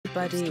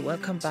everybody,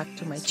 welcome back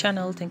to my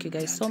channel. Thank you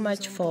guys so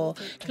much for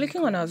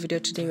clicking on our video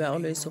today. We are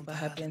always super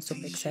happy and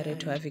super excited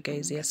to have you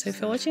guys here. So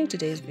if you're watching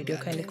today's video,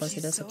 kindly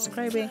consider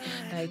subscribing,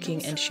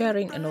 liking and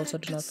sharing, and also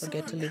do not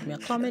forget to leave me a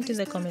comment in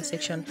the comment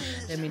section.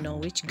 Let me know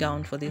which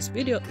gown for this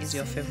video is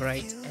your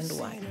favorite and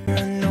why.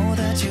 I know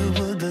that you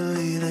would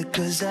believe it,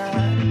 cause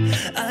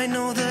I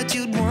know that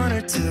you'd want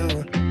her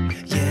to.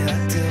 Yeah,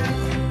 I do.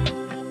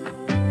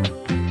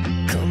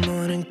 Come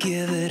on and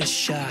give it a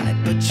shot,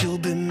 but you'll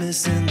be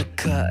missing the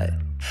cut.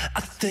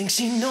 I think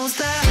she knows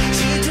that.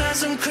 She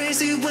drives him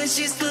crazy when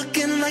she's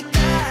looking like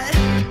that.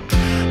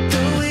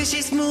 The way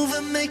she's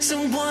moving makes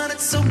him want it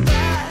so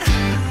bad.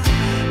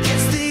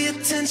 Gets the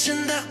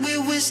attention that we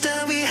wish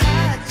that we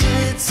had.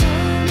 Yeah, it's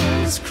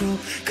almost cruel,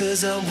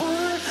 cause I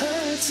want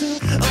her to.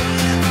 Oh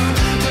yeah, I'm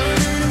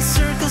running in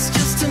circles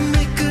just to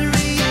make her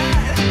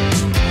react.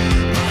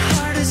 My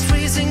heart is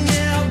racing,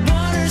 yeah, I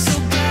want her so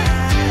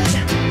bad.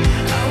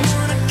 I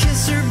wanna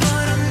kiss her,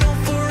 but I know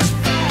for a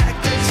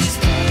fact that she's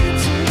way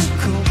too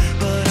cool.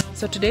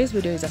 So today's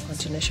video is a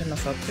continuation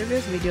of our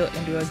previous video,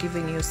 and we are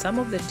giving you some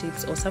of the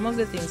tips or some of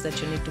the things that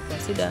you need to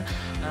consider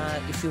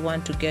if you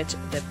want to get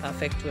the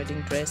perfect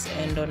wedding dress.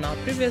 And on our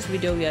previous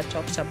video we had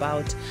talked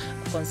about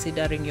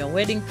considering your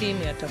wedding theme,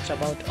 we had talked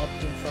about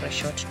opting for a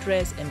short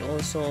dress and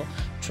also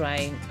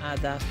trying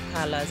other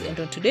colors. And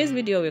on today's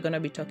video we're going to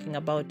be talking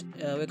about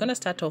we're going to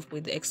start off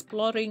with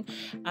exploring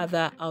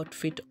other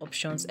outfit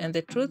options. And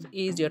the truth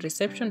is, your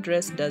reception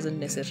dress doesn't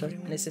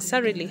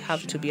necessarily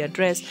have to be a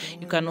dress.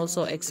 You can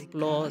also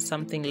explore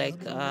something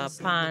like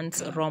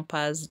pants,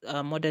 rompers,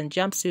 modern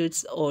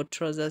jumpsuits or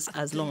trousers,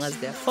 as long as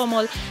they're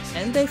formal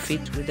and they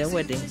fit with the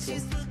wedding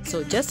theme.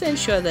 So just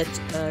ensure that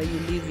you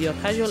leave your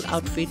casual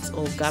outfits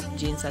or gap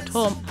jeans at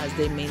home, as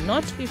they may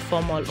not be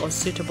formal or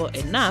suitable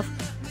enough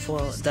for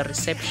the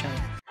reception.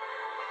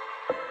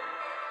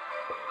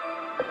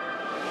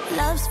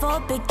 Love's for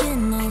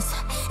beginners,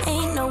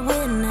 ain't no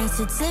witness,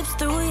 it slips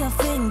through your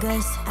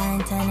fingers. I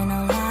ain't telling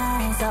no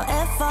lies, so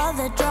F all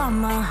the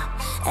drama,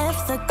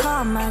 F the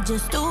karma,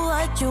 just do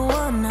what you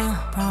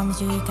wanna.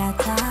 Promise you got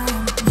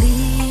time.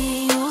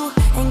 Be you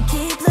and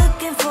keep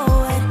looking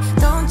forward.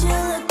 Don't you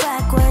look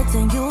backwards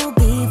and you'll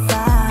be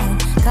fine.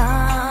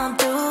 Come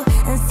through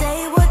and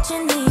say what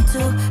you need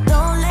to.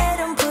 Don't let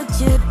them put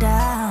you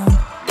down.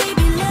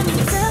 Baby, let me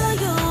tell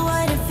you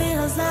what it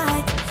feels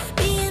like.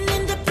 Being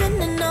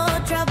independent, no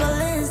trouble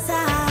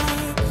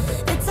inside.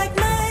 It's like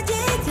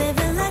magic,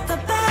 living like a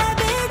bad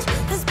bitch.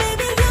 Cause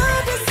baby, you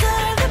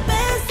deserve the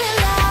best in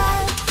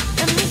life.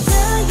 Let me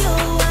tell you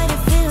what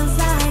it feels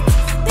like.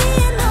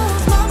 Being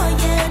old mama,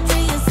 yeah,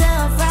 treat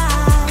yourself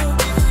right.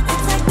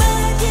 It's like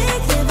magic,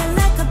 living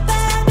like a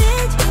bad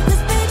bitch.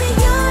 Cause baby,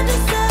 you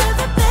deserve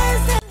the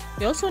best in life.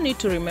 You also need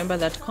to remember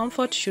that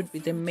comfort should be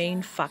the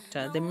main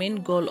factor. The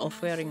main goal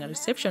of wearing a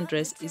reception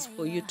dress is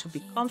for you to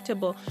be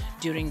comfortable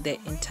during the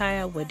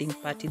entire wedding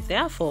party.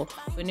 Therefore,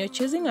 when you're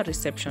choosing a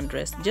reception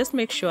dress, just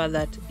make sure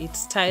that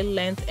its style,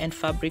 length and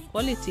fabric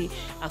quality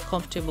are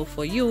comfortable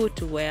for you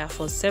to wear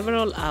for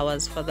several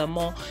hours.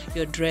 Furthermore,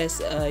 your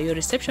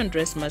reception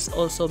dress must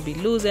also be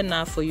loose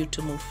enough for you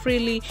to move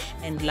freely.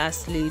 And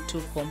lastly,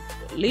 to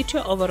complete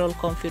your overall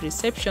comfy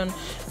reception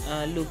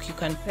look, you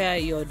can pair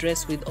your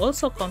dress with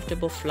also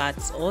comfortable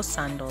flats or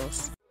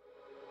sandals.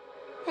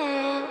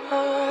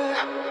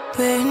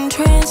 We're in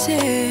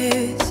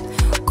trances,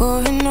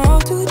 going all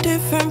to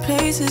different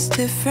places,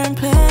 different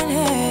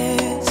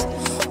planets.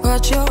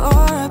 Watch your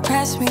aura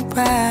pass me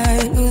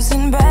by,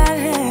 losing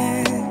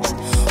balance.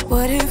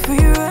 What if we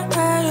run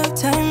out of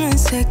time and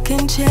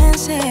second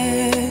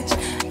chances?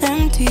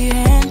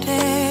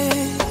 Empty-handed.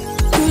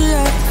 You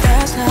like the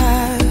fast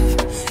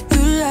life,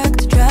 you like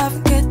to drive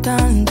and get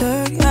down and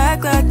dirty,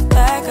 act like the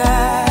bad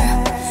guy.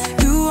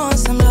 You want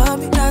some love,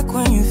 me like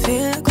when you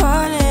feel like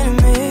calling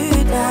at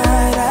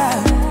midnight.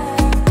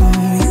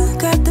 You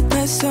got the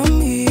best of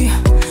me,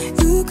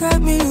 you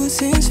got me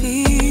losing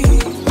sleep.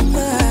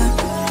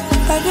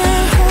 I've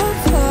been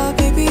hopeful,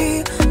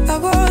 baby, I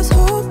was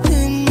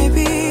hoping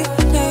maybe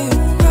that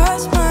you'd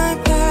cross my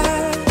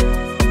path.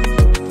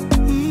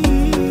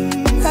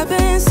 I've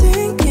been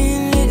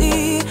sinking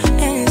lately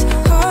and it's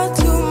hard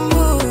to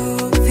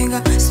move. Think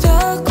I'm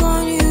stuck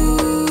on you.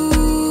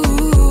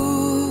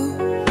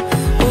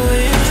 Oh,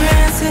 you're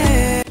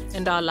transit.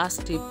 And our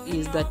last tip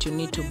is that you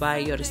need to buy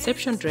your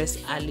reception dress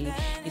early.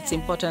 It's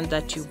important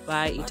that you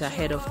buy it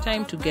ahead of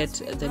time to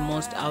get the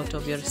most out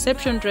of your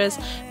reception dress.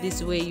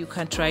 This way you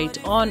can try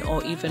it on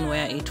or even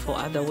wear it for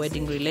other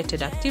wedding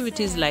related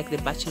activities like the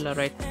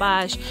bachelorette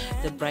bash,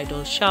 the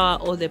bridal shower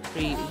or the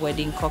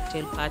pre-wedding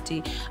cocktail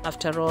party.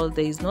 After all,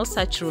 there is no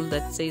such rule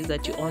that says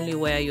that you only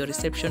wear your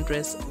reception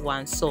dress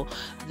once. So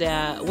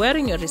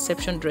wearing your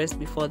reception dress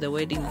before the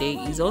wedding day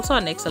is also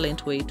an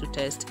excellent way to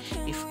test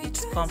if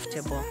it's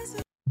comfortable.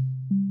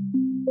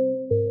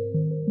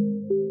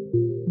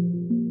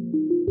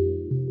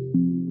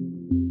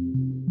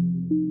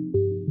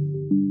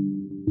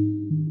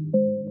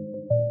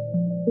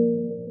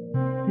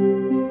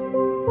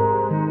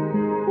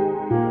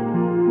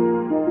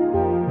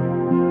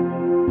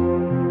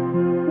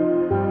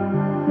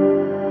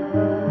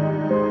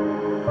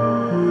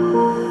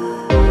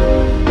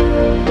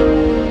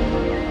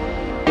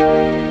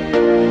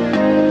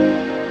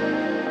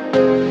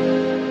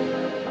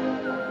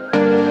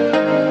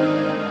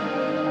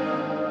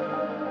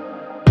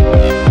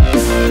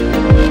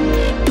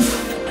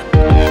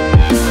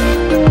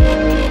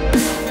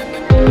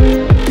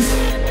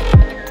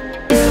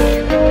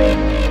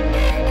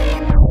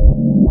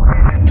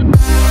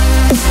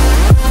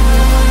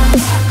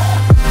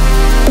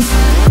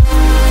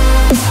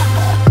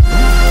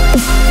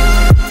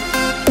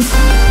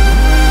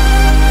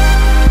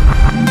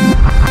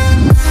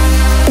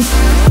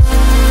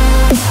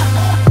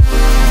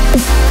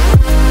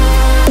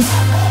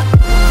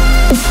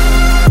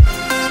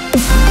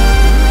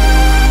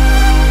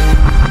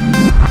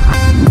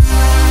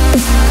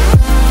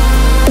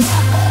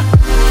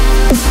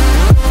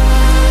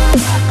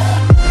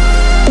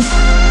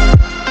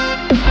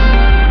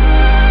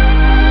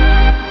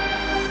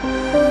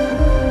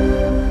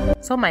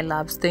 my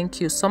loves,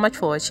 thank you so much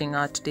for watching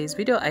today's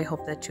video. I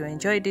hope that you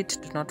enjoyed it.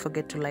 Do not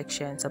forget to like,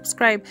 share and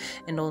subscribe,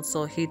 and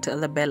also hit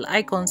the bell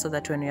icon so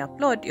that when we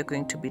upload you're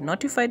going to be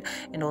notified.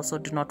 And also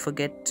do not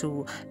forget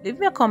to leave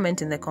me a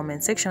comment in the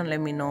comment section. Let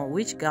me know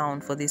which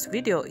gown for this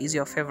video is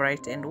your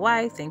favorite and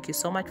why. Thank you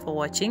so much for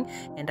watching,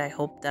 and I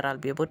hope that I'll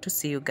be able to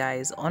see you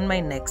guys on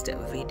my next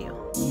video.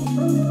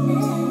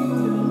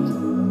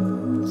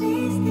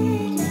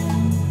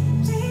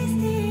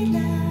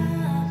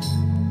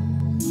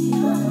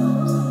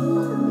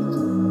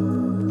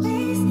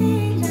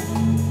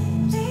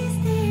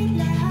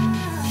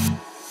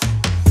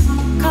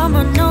 Come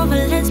on over,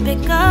 let's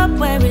pick up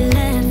where we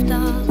left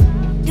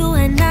off. You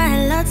and I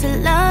had lots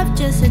of love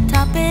just to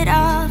top it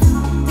off.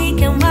 We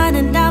can wind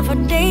and down for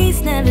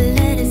days, never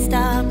let it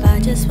stop. I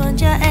just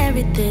want your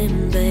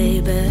everything,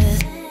 baby.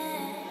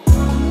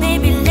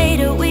 Maybe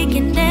later we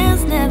can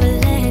dance, never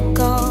let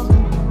go.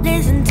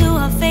 Listen to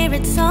our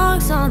favorite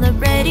songs on the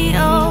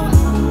radio.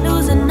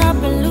 Loosen up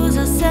and lose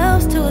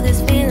ourselves to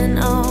this feeling,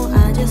 oh.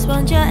 I just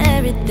want your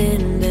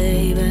everything,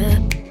 baby.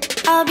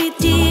 I'll be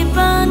deep